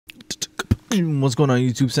What's going on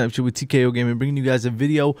YouTube? Snapchat with TKOgaming, bringing you guys a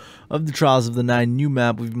video of the Trials of the Nine new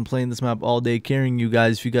map. We've been playing this map all day, carrying you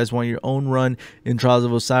guys. If you guys want your own run in Trials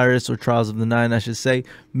of Osiris, or Trials of the Nine I should say,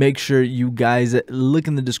 make sure you guys look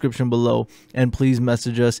in the description below and please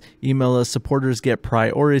message us, email us. Supporters get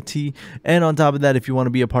priority. And on top of that, if you want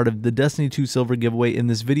to be a part of the Destiny 2 silver giveaway in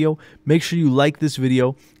this video, make sure you like this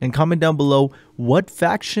video and comment down below what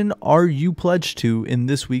faction are you pledged to in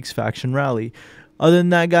this week's faction rally. Other than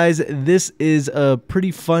that, guys, this is a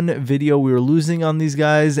pretty fun video. We were losing on these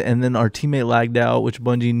guys, and then our teammate lagged out, which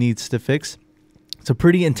Bungie needs to fix. It's a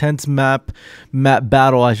pretty intense map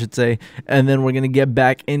battle, I should say, and then we're going to get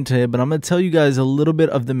back into it. But I'm going to tell you guys a little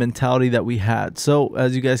bit of the mentality that we had. So,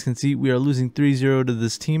 as you guys can see, we are losing 3-0 to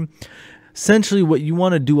this team. Essentially, what you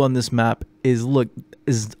want to do on this map is,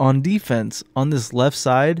 is on defense, on this left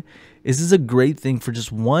side, this is a great thing for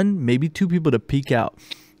just one, maybe two people to peek out.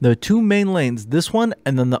 The two main lanes, this one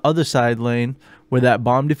and then the other side lane where that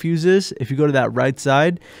bomb diffuse is, if you go to that right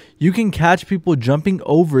side, you can catch people jumping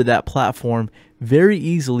over that platform very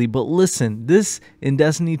easily. But listen, this in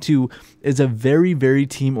Destiny 2 is a very, very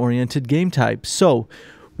team-oriented game type. So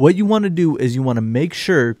what you want to do is you want to make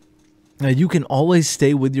sure that you can always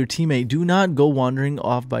stay with your teammate. Do not go wandering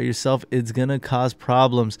off by yourself. It's going to cause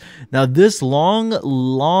problems. Now, this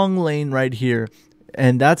long lane right here,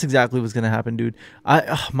 and that's exactly what's going to happen, dude.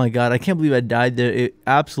 Oh my God, I can't believe I died there. It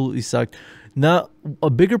absolutely sucked. Now, a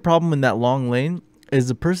bigger problem in that long lane is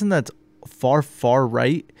the person that's far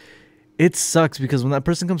right. It sucks because when that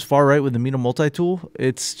person comes far right with the Meter multi-tool,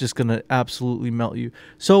 it's just going to absolutely melt you.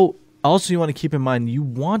 So, also, you want to keep in mind, you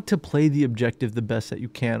want to play the objective the best that you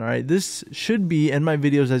can, all right? This should be in my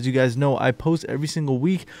videos, as you guys know. I post every single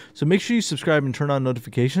week, so make sure you subscribe and turn on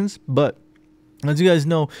notifications. But, as you guys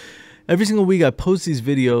know, every single week I post these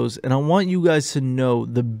videos, and I want you guys to know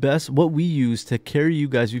the best, what we use to carry you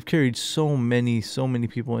guys. We've carried so many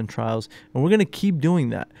people in trials, and we're going to keep doing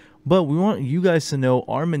that. But we want you guys to know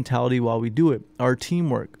our mentality while we do it, our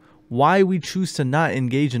teamwork, why we choose to not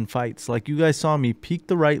engage in fights. Like you guys saw me peek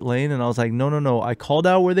the right lane, and I was like, no. I called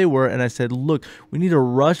out where they were, and I said, look, we need to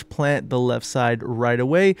rush plant the left side right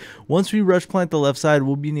away. Once we rush plant the left side,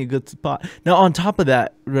 we'll be in a good spot. Now, on top of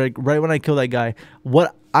that, right when I killed that guy,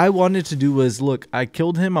 what I wanted to do was, look, I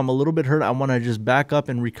killed him. I'm a little bit hurt. I want to just back up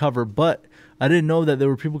and recover, but I didn't know that there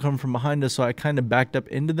were people coming from behind us, so I kind of backed up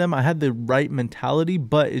into them. I had the right mentality,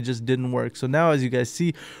 but it just didn't work. So now, as you guys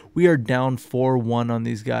see, we are down 4-1 on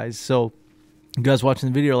these guys. So you guys watching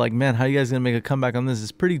the video are like, man, how are you guys going to make a comeback on this?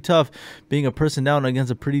 It's pretty tough being a person down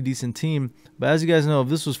against a pretty decent team. But as you guys know, if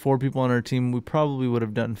this was 4 people on our team, we probably would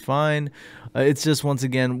have done fine. It's just, once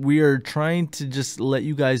again, we are trying to just let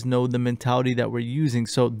you guys know the mentality that we're using.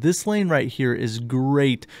 So this lane right here is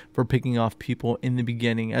great for picking off people in the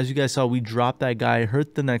beginning. As you guys saw, we dropped that guy,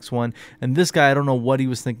 hurt the next one. And this guy, I don't know what he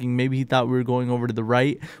was thinking. Maybe he thought we were going over to the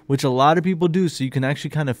right, which a lot of people do. So you can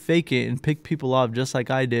actually kind of fake it and pick people off just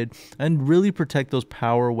like I did and really protect those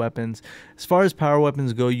power weapons. As far as power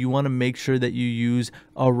weapons go, you want to make sure that you use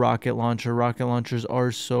a rocket launcher. Rocket launchers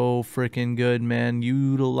are so freaking good, man.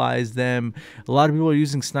 Utilize them. A lot of people are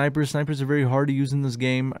using snipers. Snipers are very hard to use in this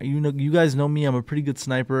game. You guys know me. I'm a pretty good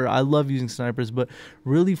sniper. I love using snipers, but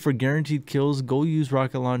really for guaranteed kills, go use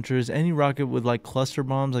rocket launchers. Any rocket with like cluster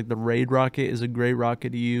bombs, like the raid rocket, is a great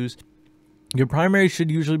rocket to use. Your primary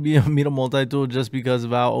should usually be a Meter multi-tool just because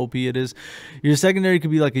of how OP it is. Your secondary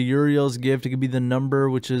could be like a Uriel's gift. It could be the Number,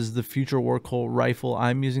 which is the future Warcolt rifle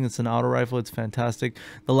I'm using. It's an auto rifle. It's fantastic.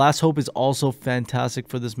 The Last Hope is also fantastic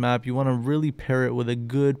for this map. You want to really pair it with a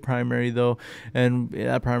good primary though, and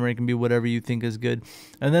that primary can be whatever you think is good.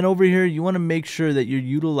 And then over here, you want to make sure that you're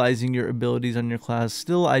utilizing your abilities on your class.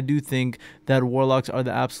 Still, I do think that Warlocks are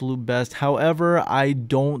the absolute best. However, I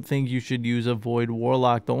don't think you should use a Void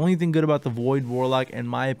Warlock. The only thing good about the Void Warlock, in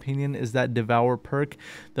my opinion, is that Devour perk.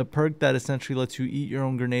 The perk that essentially lets you eat your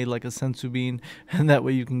own grenade like a sensu bean, and that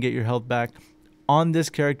way you can get your health back. On this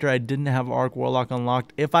character, I didn't have Arc Warlock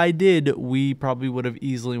unlocked. If I did, we probably would have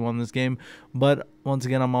easily won this game. But once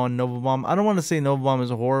again, I'm on Nova Bomb. I don't want to say Nova Bomb is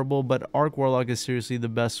horrible, but Arc Warlock is seriously the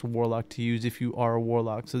best Warlock to use if you are a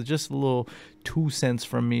Warlock. So just a little 2 cents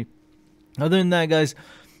from me. Other than that, guys,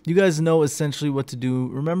 you guys know essentially what to do.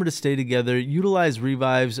 Remember to stay together. Utilize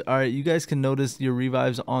revives. All right, you guys can notice your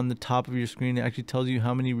revives on the top of your screen. It actually tells you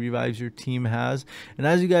how many revives your team has. And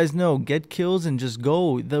as you guys know, get kills and just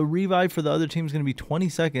go. The revive for the other team is going to be 20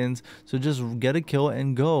 seconds. So just get a kill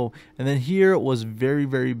and go. And then here was very,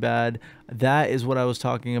 very bad. That is what I was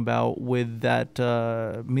talking about with that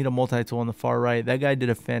Meter multi-tool on the far right. That guy did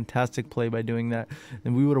a fantastic play by doing that,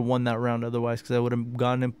 and we would have won that round otherwise, because I would have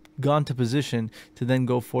gone to position to then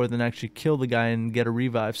go forth and actually kill the guy and get a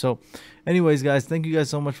revive. So Anyways, guys, thank you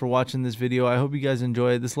guys so much for watching this video. I hope you guys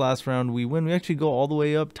enjoy it. This last round we win. We actually go all the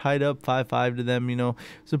way up, tied up 5-5 to them. You know,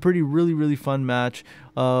 it's a really fun match.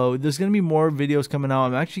 There's gonna be more videos coming out.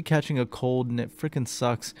 I'm actually catching a cold and it freaking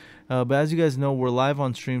sucks. But as you guys know, we're live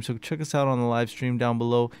on stream, so check us out on the live stream down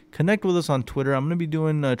below. Connect with us on Twitter. I'm gonna be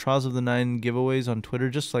doing Trials of the 9 giveaways on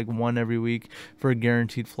Twitter, just like one every week for a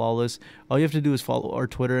guaranteed flawless. All you have to do is follow our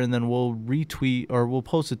Twitter, and then we'll retweet or we'll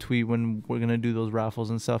post a tweet when we're gonna do those raffles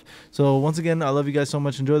and stuff. So once again, I love you guys so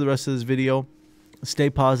much. Enjoy the rest of this video. Stay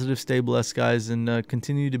positive, stay blessed, guys, and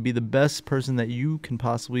continue to be the best person that you can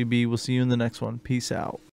possibly be. We'll see you in the next one. Peace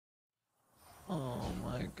out. Oh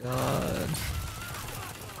my god.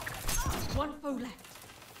 One foe left.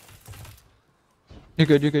 You're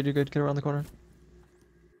good, you're good, you're good. Get around the corner.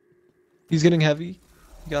 He's getting heavy.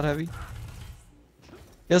 He got heavy.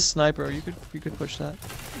 Yes, sniper. You could push that.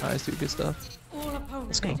 Nice, dude. Good stuff. All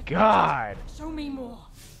opponents. Let's go. God! Show me more.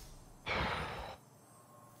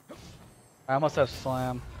 I almost have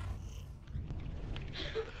slam.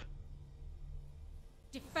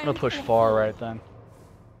 I'm gonna push far right then.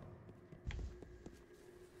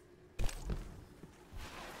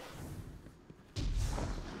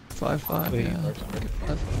 Five, Wait, yeah. or-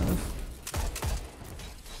 5-5.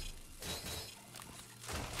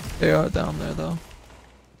 They are down there though.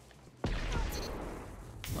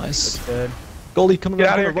 Nice. That's good. Goldie, coming Get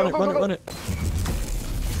around out of the here. corner. Run it.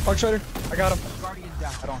 Arc Strider. I got him. Guardian's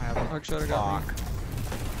down. I don't have him. Arc Strider got me.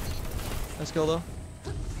 Nice kill though.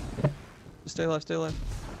 Just stay alive, stay alive.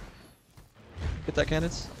 Get that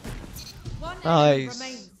cannons. One enemy Nice.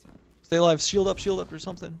 remains. Stay alive, shield up or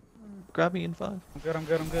something. Grab me in 5. I'm good, I'm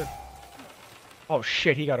good, I'm good. Oh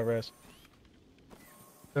shit, he got a res.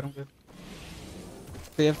 Good, I'm good.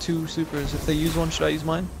 They have 2 supers. If they use one, should I use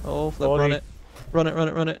mine? Oh, flip, Oh, run they- it. Run it, run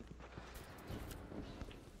it, run it.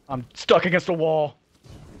 I'm stuck against the wall.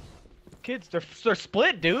 Kids, they're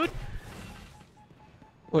split, dude.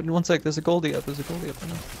 Wait, 1 sec, there's a Goldie up, right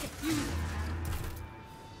now.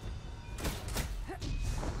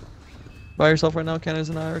 By yourself right now, Kenneth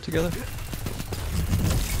and I are together.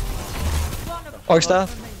 One of Arc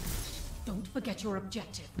staff. remains. Don't forget your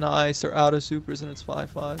objective. Nice, they're out of supers and it's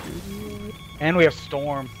 5-5, dude. And we have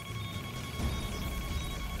storm.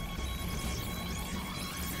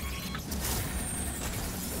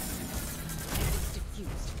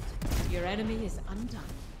 Diffused. Your enemy is undone.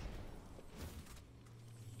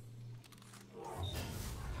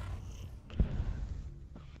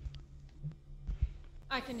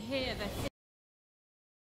 I can hear the